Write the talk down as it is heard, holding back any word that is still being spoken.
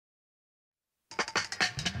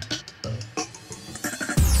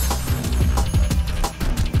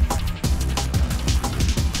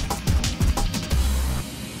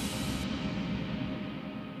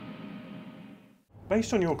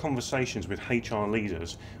Based on your conversations with HR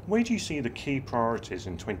leaders, where do you see the key priorities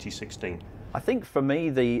in 2016? I think for me,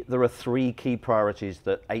 there are three key priorities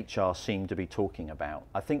that HR seem to be talking about.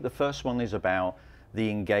 I think the first one is about the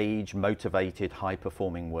engaged, motivated,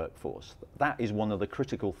 high-performing workforce. That is one of the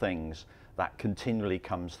critical things that continually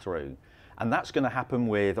comes through. And that's going to happen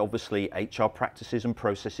with, obviously, HR practices and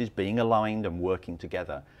processes being aligned and working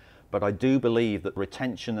together. But I do believe that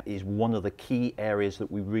retention is one of the key areas that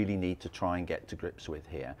we really need to try and get to grips with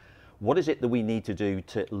here. What is it that we need to do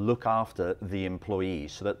to look after the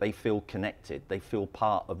employees so that they feel connected, they feel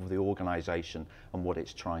part of the organization and what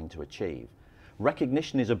it's trying to achieve?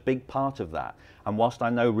 Recognition is a big part of that. And whilst I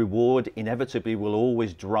know reward inevitably will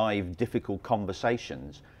always drive difficult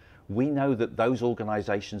conversations, we know that those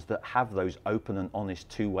organizations that have those open and honest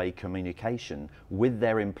two-way communication with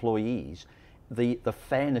their employees, the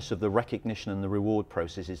fairness of the recognition and the reward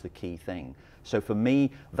process is the key thing. So for me,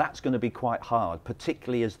 that's going to be quite hard,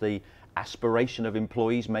 particularly as the aspiration of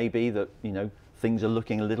employees may be that, things are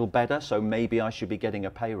looking a little better, so maybe I should be getting a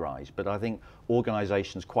pay rise. But I think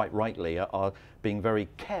organizations quite rightly are being very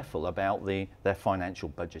careful about their financial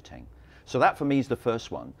budgeting. So that for me is the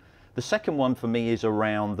first one. The second one for me is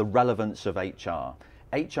around the relevance of HR.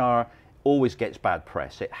 HR always gets bad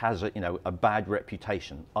press. It has a bad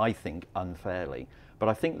reputation, I think, unfairly. But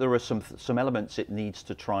I think there are some elements it needs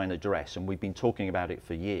to try and address, and we've been talking about it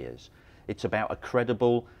for years. It's about a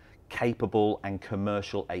credible, capable and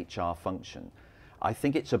commercial HR function. I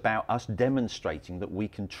think it's about us demonstrating that we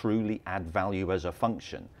can truly add value as a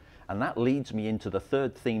function. And that leads me into the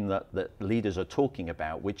third theme that leaders are talking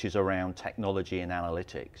about, which is around technology and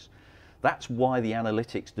analytics. That's why the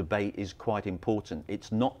analytics debate is quite important.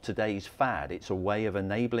 It's not today's fad. It's a way of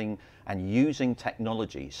enabling and using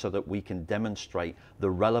technology so that we can demonstrate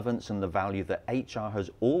the relevance and the value that HR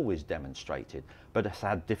has always demonstrated, but has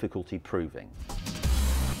had difficulty proving.